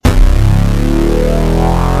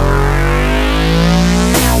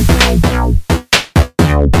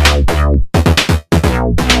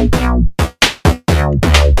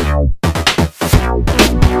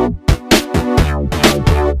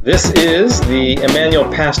This is the Emmanuel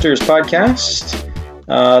Pastors Podcast.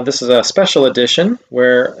 This is a special edition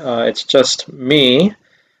where it's just me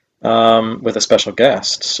with a special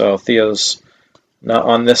guest. So Theo's not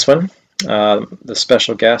on this one. The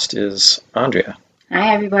special guest is Andrea.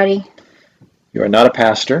 Hi, everybody. You are not a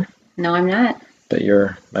pastor. No, I'm not. But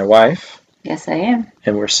you're my wife. Yes, I am.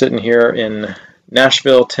 And we're sitting here in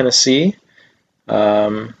Nashville, Tennessee.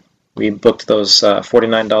 We booked those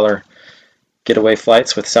 $49 getaway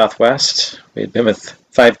flights with Southwest. We had been with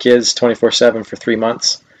 5 kids 24/7 for 3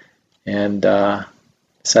 months and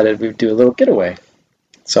decided we'd do a little getaway.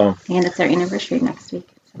 So, and it's our anniversary next week.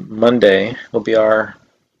 Monday will be our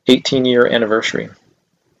 18-year anniversary.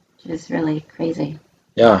 Which is really crazy.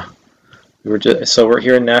 Yeah. We're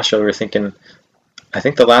here in Nashville. We were thinking, I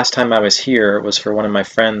think the last time I was here was for one of my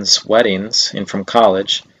friend's weddings from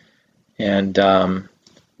college. And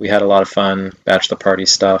we had a lot of fun, bachelor party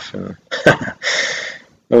stuff, and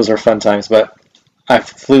those were fun times. But I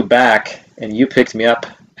flew back, and you picked me up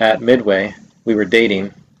at Midway. We were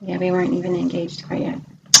dating. Yeah, we weren't even engaged quite yet.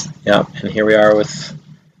 Yeah, and here we are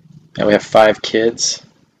we have 5 kids.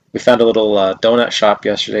 We found a little donut shop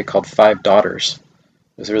yesterday called 5 Daughters.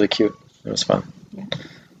 It was really cute. It was fun. Yeah.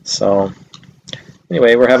 So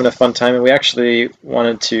anyway, we're having a fun time, and we actually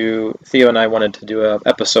Theo and I wanted to do an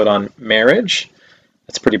episode on marriage.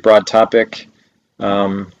 It's a pretty broad topic,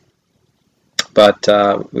 but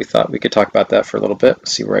we thought we could talk about that for a little bit,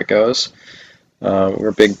 see where it goes.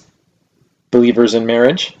 We're big believers in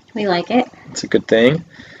marriage. We like it. It's a good thing,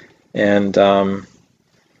 and I've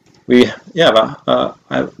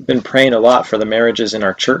been praying a lot for the marriages in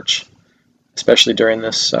our church, especially during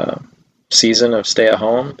this season of stay at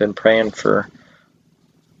home. Been praying for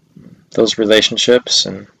those relationships,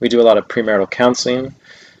 and we do a lot of premarital counseling,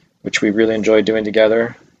 which we really enjoy doing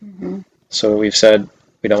together. Mm-hmm. So we've said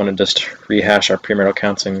we don't want to just rehash our premarital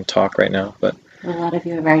counseling talk right now, but a lot of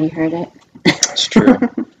you have already heard it. It's true.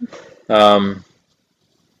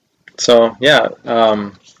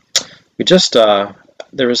 We just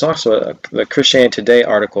there was also the Christianity Today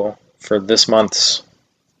article for this month's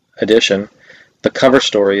edition. The cover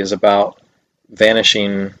story is about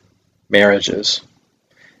vanishing marriages,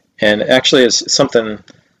 and actually is something.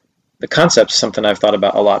 The concept's something I've thought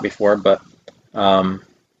about a lot before, but the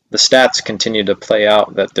stats continue to play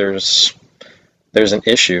out that there's an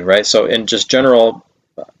issue, right? So in just general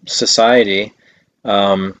society,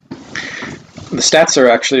 the stats are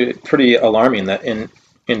actually pretty alarming. That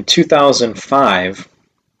in 2005,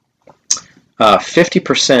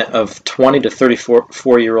 50% of 20 to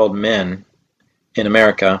 34-year-old men in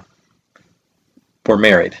America were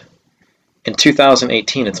married. In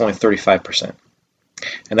 2018, it's only 35%.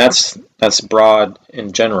 And that's broad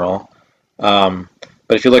in general. But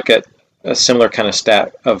if you look at a similar kind of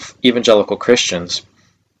stat of evangelical Christians,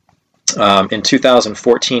 in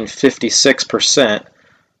 2014, 56%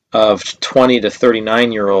 of 20 to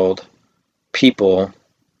 39-year-old people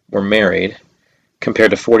were married, compared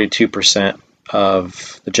to 42%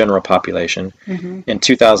 of the general population. Mm-hmm. In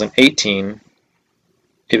 2018,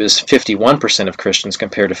 it was 51% of Christians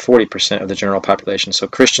compared to 40% of the general population. So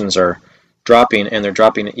Christians are dropping, and they're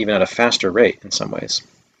dropping even at a faster rate in some ways.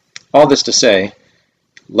 All this to say,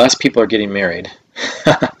 less people are getting married,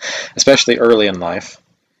 especially early in life,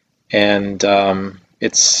 and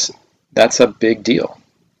that's a big deal.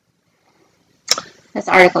 This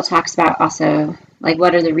article talks about also, like,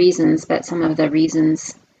 what are the reasons, but some of the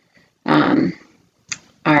reasons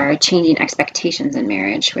are changing expectations in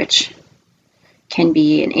marriage, which can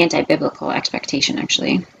be an anti-biblical expectation,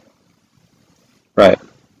 actually. Right.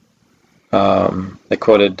 They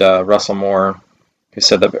quoted Russell Moore, who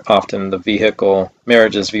said that often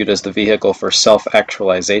marriage is viewed as the vehicle for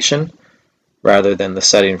self-actualization rather than the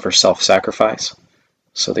setting for self-sacrifice.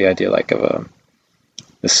 So the idea the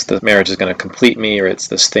marriage is going to complete me, or it's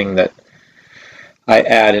this thing that I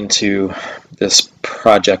add into this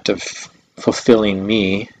project of fulfilling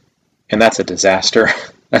me, and that's a disaster.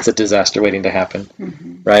 That's a disaster waiting to happen,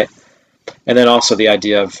 mm-hmm. right? And then also the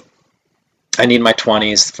idea of I need my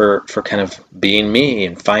 20s for kind of being me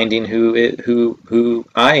and finding who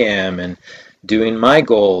I am and doing my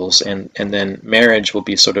goals, and then marriage will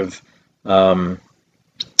be sort of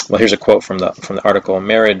here's a quote from the article.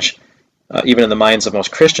 Marriage, even in the minds of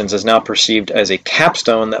most Christians, is now perceived as a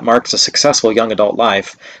capstone that marks a successful young adult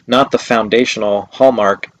life, not the foundational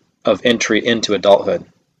hallmark of entry into adulthood.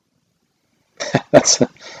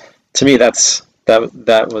 To me,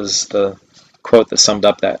 that was the quote that summed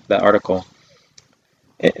up that article.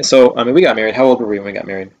 So, I mean, we got married. How old were we when we got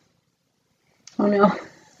married? Oh, no.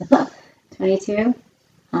 22?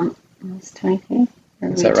 Almost 23?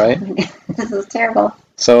 Is that right? This is terrible.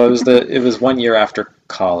 So it was 1 year after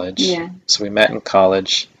college. Yeah. So we met in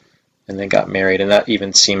college and then got married, and that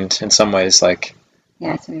even seemed in some ways like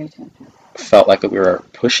Yeah, it's weird. felt like we were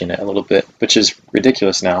pushing it a little bit, which is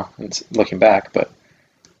ridiculous now looking back, but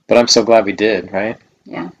I'm so glad we did, right?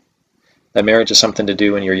 Yeah. That marriage is something to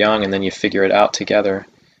do when you're young, and then you figure it out together.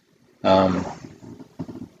 And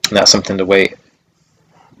that's something to wait.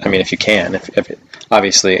 I mean, if you can, if it,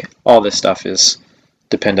 obviously all this stuff is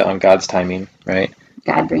dependent on God's timing, right?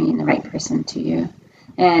 God bringing the right person to you.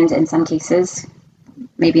 And in some cases,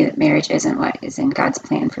 maybe that marriage isn't what is in God's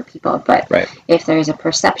plan for people. But Right. if there's a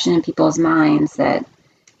perception in people's minds that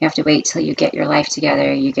you have to wait till you get your life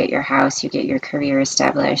together, you get your house, you get your career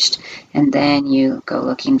established, and then you go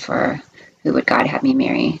looking for who would God have me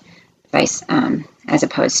marry, as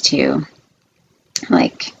opposed to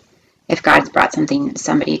like if God's brought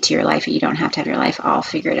somebody to your life, you don't have to have your life all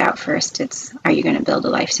figured out first. It's, are you going to build a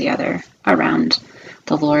life together around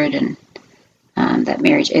the Lord? And that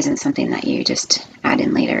marriage isn't something that you just add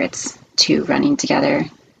in later. It's two running together,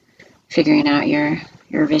 figuring out your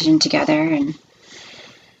vision together, and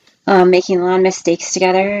making a lot of mistakes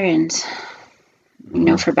together, and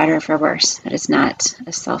for better or for worse. That it's not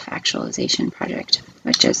a self-actualization project,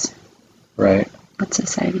 which is right what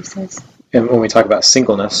society says. And when we talk about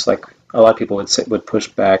singleness, like a lot of people would push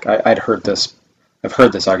back. I've heard this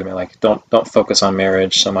argument, like don't focus on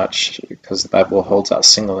marriage so much because the Bible holds out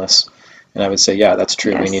singleness. And I would say, yeah, that's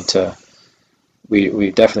true. Yes.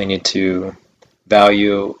 We definitely need to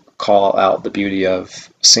call out the beauty of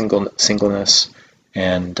singleness,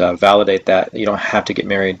 and validate that you don't have to get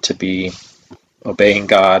married to be obeying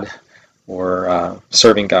God or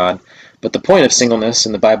serving God. But the point of singleness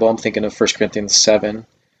in the Bible, I'm thinking of 1 Corinthians 7,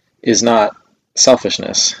 is not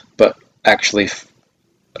selfishness, but actually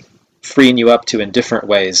freeing you up to, in different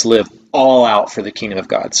ways, live all out for the kingdom of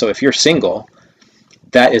God. So if you're single,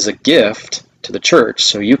 that is a gift to the church,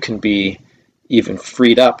 so you can be even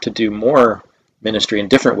freed up to do more ministry in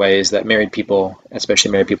different ways that married people,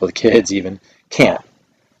 especially married people with kids, even can't.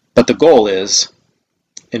 But the goal is,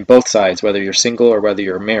 in both sides, whether you're single or whether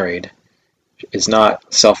you're married, is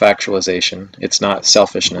not self-actualization. It's not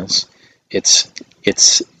selfishness.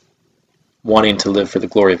 It's wanting to live for the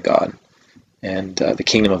glory of God and the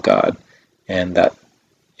kingdom of God, and that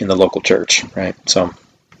in the local church, right? So,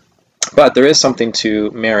 but there is something to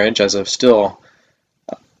marriage as of still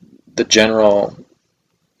the general.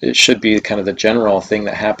 It should be kind of the general thing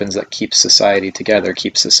that happens that keeps society together,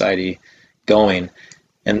 keeps society going.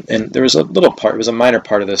 And there was a little part, it was a minor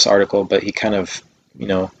part of this article, but he kind of,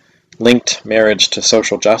 linked marriage to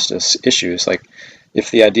social justice issues. Like, if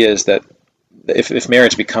the idea is that if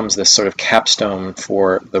marriage becomes this sort of capstone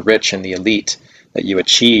for the rich and the elite that you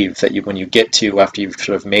achieve, that when you get to after you've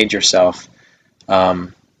sort of made yourself,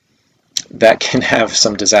 that can have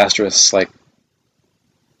some disastrous, like,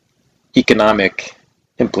 economic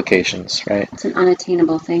implications, right? It's an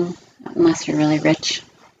unattainable thing unless you're really rich.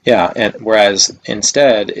 Yeah, and whereas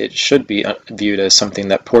instead it should be viewed as something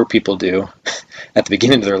that poor people do at the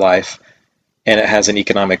beginning of their life, and it has an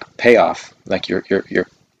economic payoff. Like you're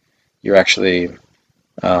actually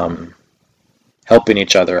helping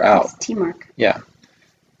each other out. It's teamwork. Yeah,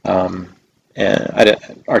 and I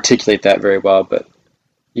didn't articulate that very well, but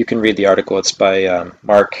you can read the article. It's by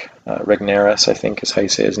Mark Regnerus, I think is how you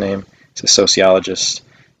say his name. He's a sociologist,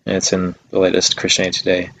 and it's in the latest Christianity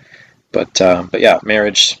Today. But yeah,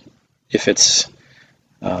 marriage, if it's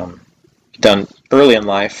done early in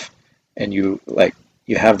life, and you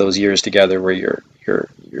have those years together where you're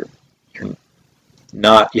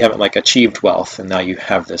not, you haven't like achieved wealth, and now you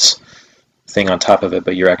have this thing on top of it,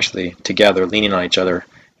 but you're actually together, leaning on each other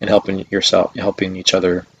and helping each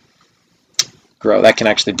other grow. That can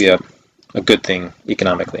actually be a good thing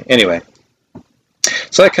economically. Anyway,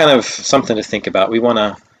 so that kind of something to think about. We want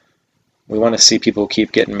to see people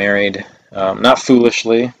keep getting married, not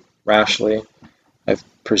foolishly, rashly. I've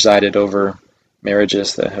presided over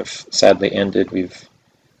marriages that have sadly ended. We've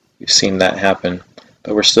seen that happen,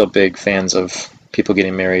 but we're still big fans of people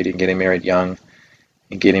getting married and getting married young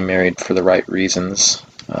and getting married for the right reasons.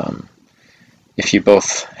 If you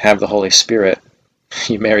both have the Holy Spirit,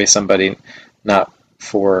 you marry somebody not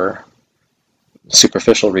for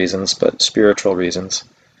superficial reasons, but spiritual reasons.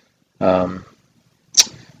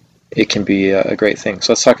 It can be a great thing.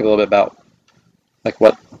 So let's talk a little bit about like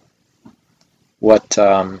what's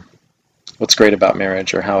great about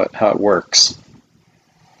marriage, or how it works.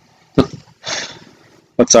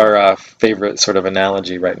 What's our favorite sort of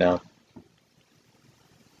analogy right now?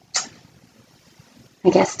 I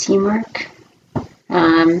guess teamwork.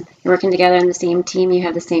 You're working together on the same team. You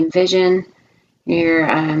have the same vision. You're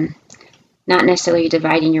not necessarily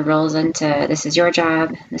dividing your roles into this is your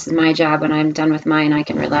job, this is my job. When I'm done with mine, I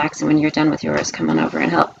can relax. And when you're done with yours, come on over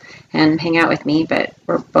and help and hang out with me. But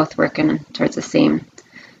we're both working towards the same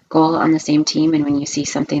goal on the same team. And when you see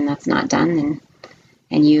something that's not done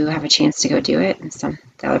and you have a chance to go do it, and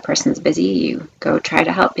the other person's busy, you go try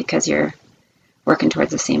to help because you're working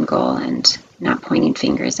towards the same goal and not pointing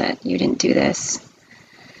fingers at you didn't do this.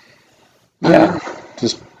 Yeah,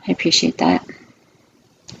 just I appreciate that.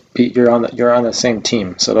 you're on the same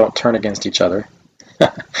team, so don't turn against each other.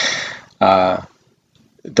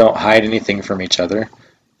 Don't hide anything from each other.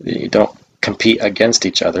 You don't compete against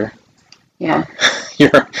each other. Yeah.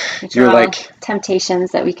 You're like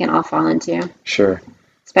temptations that we can all fall into. Sure.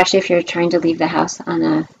 Especially if you're trying to leave the house on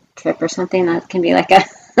a trip or something, that can be like a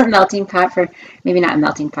melting pot for, maybe not a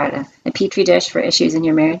melting pot, a petri dish for issues in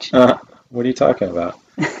your marriage. What are you talking about?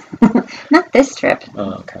 Not this trip.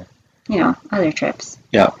 Oh, okay. Other trips.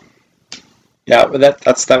 Yeah. Yeah, but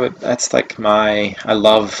that's like I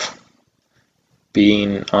love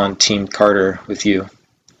being on Team Carter with you.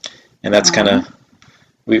 And that's kind of,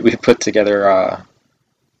 we put together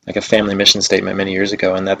like a family mission statement many years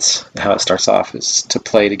ago, and that's how it starts off, is to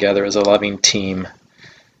play together as a loving team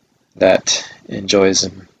that enjoys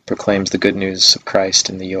and proclaims the good news of Christ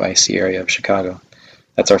in the UIC area of Chicago.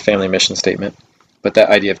 That's our family mission statement. But that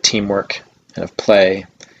idea of teamwork and of play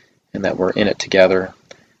and that we're in it together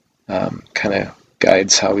kind of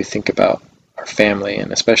guides how we think about our family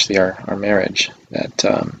and especially our marriage, that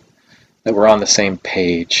we're on the same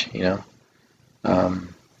page,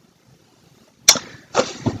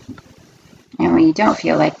 And when you don't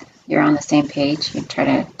feel like you're on the same page, you try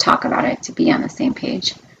to talk about it to be on the same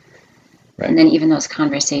page. Right. And then even those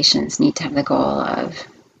conversations need to have the goal of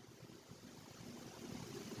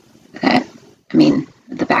that. I mean,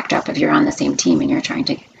 the backdrop of you're on the same team and you're trying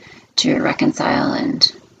to reconcile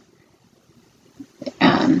and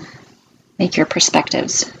make your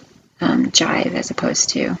perspectives jive as opposed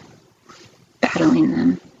to battling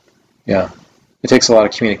them. Yeah, it takes a lot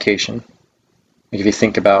of communication. Like if you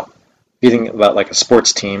think about like a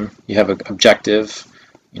sports team, you have an objective,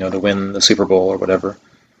 to win the Super Bowl or whatever.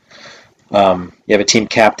 You have a team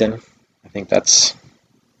captain. I think that's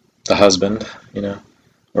the husband,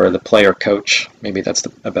 or the player coach. Maybe that's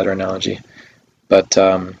a better analogy. But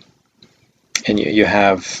and you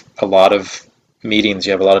have a lot of meetings.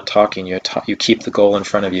 You have a lot of talking. You keep the goal in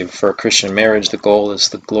front of you. For a Christian marriage, the goal is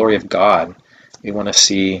the glory of God. We want to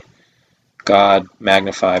see God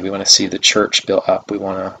magnified. We want to see the church built up. We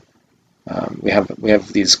want to. We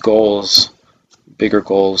have these goals, bigger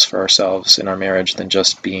goals for ourselves in our marriage than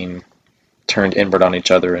just being turned inward on each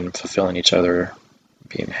other and fulfilling each other,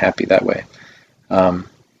 being happy that way. And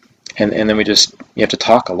then you have to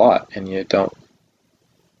talk a lot, and you don't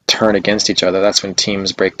turn against each other. That's when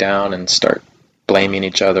teams break down and start blaming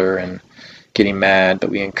each other and getting mad, but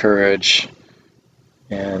we encourage,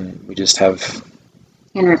 and we just have...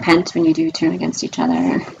 And repent when you do turn against each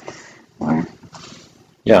other, or...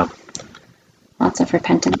 Yeah. Lots of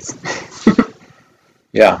repentance.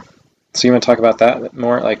 Yeah. So you want to talk about that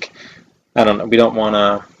more? Like, I don't know. We don't want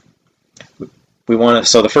to... We want to...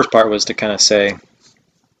 So the first part was to kind of say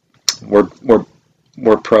we're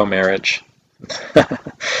pro-marriage.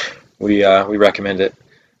 We recommend it.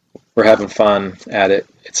 We're having fun at it.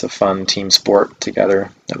 It's a fun team sport together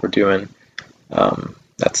that we're doing.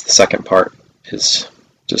 That's the second part, is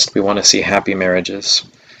just we want to see happy marriages,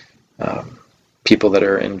 people that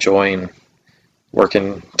are enjoying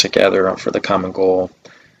working together for the common goal,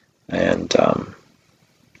 and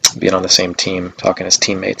being on the same team, talking as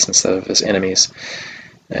teammates instead of as enemies.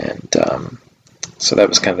 And so that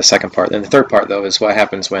was kind of the second part. And the third part, though, is what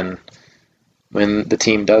happens when the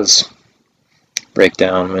team does break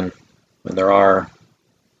down, when there are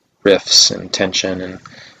rifts and tension, and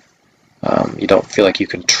you don't feel like you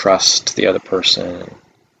can trust the other person.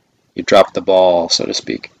 You drop the ball, so to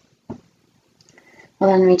speak.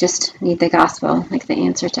 Well, then we just need the gospel, like the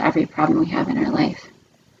answer to every problem we have in our life,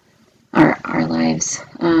 our lives.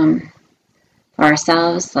 For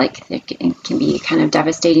ourselves, like it can be kind of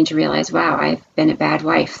devastating to realize, wow, I've been a bad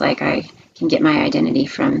wife. Like I can get my identity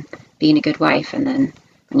from being a good wife, and then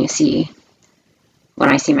when I see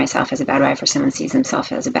myself as a bad wife or someone sees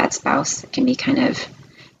himself as a bad spouse, it can be kind of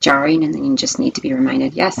jarring, and then you just need to be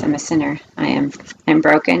reminded, yes, I'm a sinner. I'm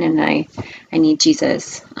broken, and I need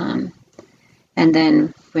Jesus. And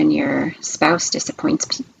then when your spouse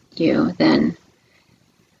disappoints you, then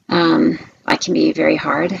it can be very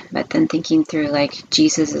hard. But then thinking through, like,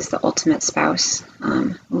 Jesus is the ultimate spouse,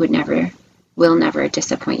 will never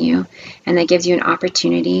disappoint you. And that gives you an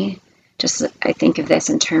opportunity. Just, I think of this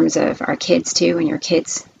in terms of our kids too. When your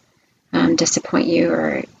kids disappoint you,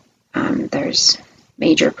 or there's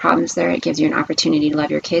major problems there, it gives you an opportunity to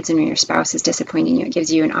love your kids. And when your spouse is disappointing you, it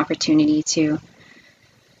gives you an opportunity to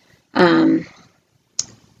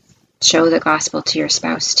show the gospel to your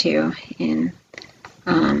spouse too, in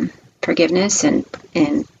forgiveness and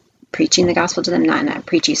preaching the gospel to them, not in a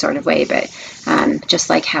preachy sort of way, but just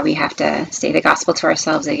like how we have to say the gospel to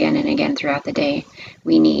ourselves again and again throughout the day.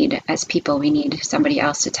 We need, as people, we need somebody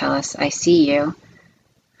else to tell us, I see you,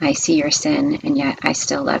 I see your sin, and yet I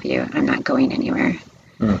still love you. I'm not going anywhere.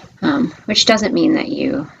 Which doesn't mean that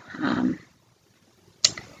you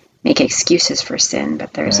make excuses for sin,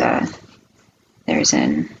 but there's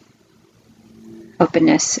an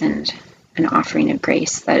openness and an offering of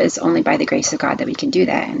grace that is only by the grace of God that we can do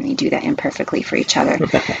that, and we do that imperfectly for each other.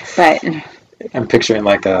 But I'm picturing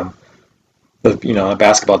like a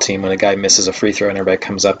basketball team when a guy misses a free throw and everybody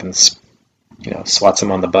comes up and swats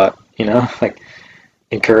him on the butt. Like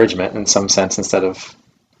encouragement in some sense instead of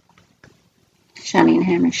shunning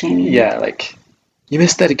him or shaming him. Yeah, like you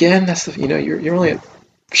missed that again. That's you're only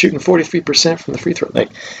shooting 43% from the free throw.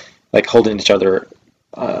 Like holding each other.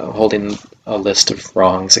 Holding a list of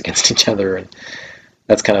wrongs against each other, and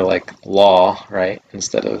that's kind of like law, right?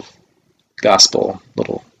 Instead of gospel,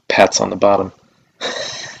 little pats on the bottom.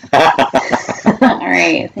 All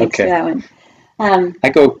right, thanks for that one. I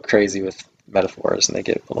go crazy with metaphors, and they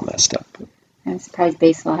get a little messed up. I'm surprised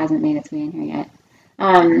baseball hasn't made its way in here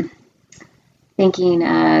yet. Thinking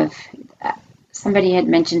of somebody had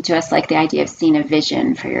mentioned to us like the idea of seeing a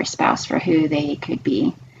vision for your spouse for who they could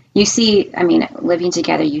be. You see, living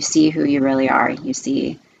together, you see who you really are. You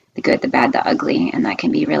see the good, the bad, the ugly, and that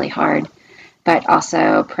can be really hard. But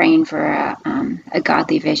also praying for a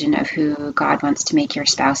godly vision of who God wants to make your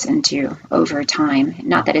spouse into over time.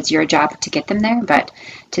 Not that it's your job to get them there, but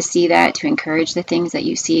to see that, to encourage the things that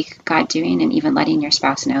you see God doing, and even letting your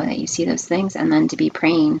spouse know that you see those things, and then to be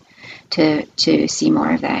praying to see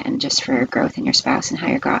more of that, and just for growth in your spouse and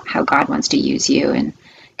how God wants to use you, and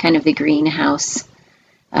kind of the greenhouse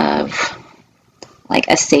of like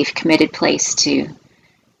a safe, committed place to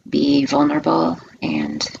be vulnerable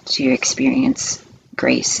and to experience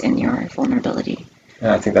grace in your vulnerability.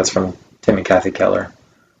 Yeah, I think that's from Tim and Kathy Keller.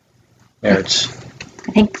 Marriage.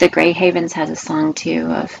 I think the Grey Havens has a song too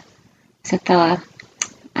of, is it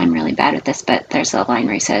I'm really bad at this, but there's a line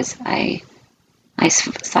where he says, I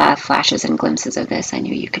saw flashes and glimpses of this. I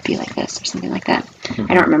knew you could be like this, or something like that. Mm-hmm.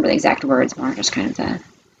 I don't remember the exact words, more just kind of the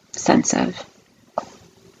sense of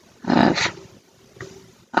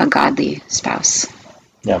a godly spouse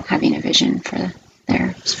having a vision for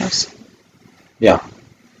their spouse. Yeah.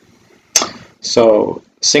 So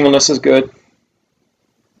singleness is good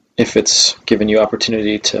if it's given you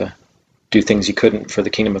opportunity to do things you couldn't for the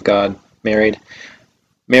kingdom of God.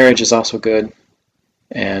 Marriage is also good,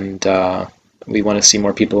 and we want to see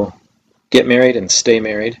more people get married and stay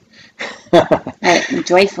married.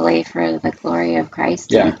 Joyfully for the glory of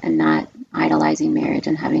Christ, and not idolizing marriage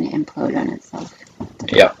and having it implode on itself.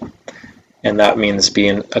 Yeah, and that means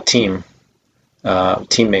being a team,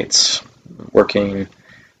 teammates, working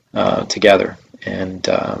together, and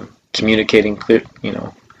communicating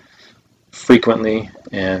frequently,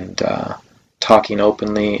 and talking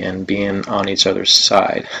openly, and being on each other's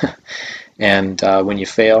side. And when you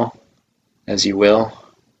fail, as you will,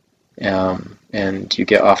 and you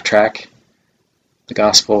get off track, the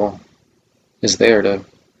gospel is there to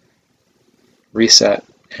reset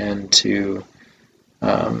and to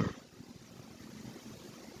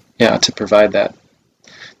to provide that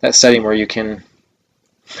setting where you can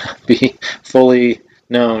be fully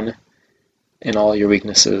known in all your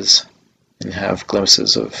weaknesses and have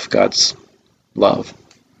glimpses of God's love.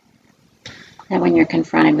 That when you're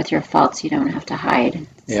confronted with your faults, you don't have to hide.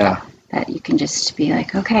 Yeah. That you can just be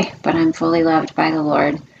like, okay, but I'm fully loved by the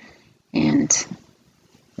Lord, and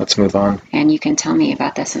let's move on. And you can tell me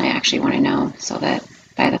about this, and I actually want to know, so that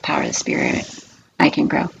by the power of the Spirit, I can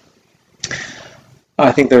grow.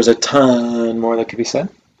 I think there's a ton more that could be said.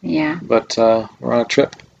 Yeah. But we're on a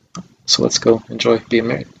trip, so let's go enjoy being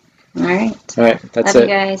married. All right. All right, that's Love it.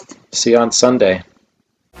 You guys. See you on Sunday.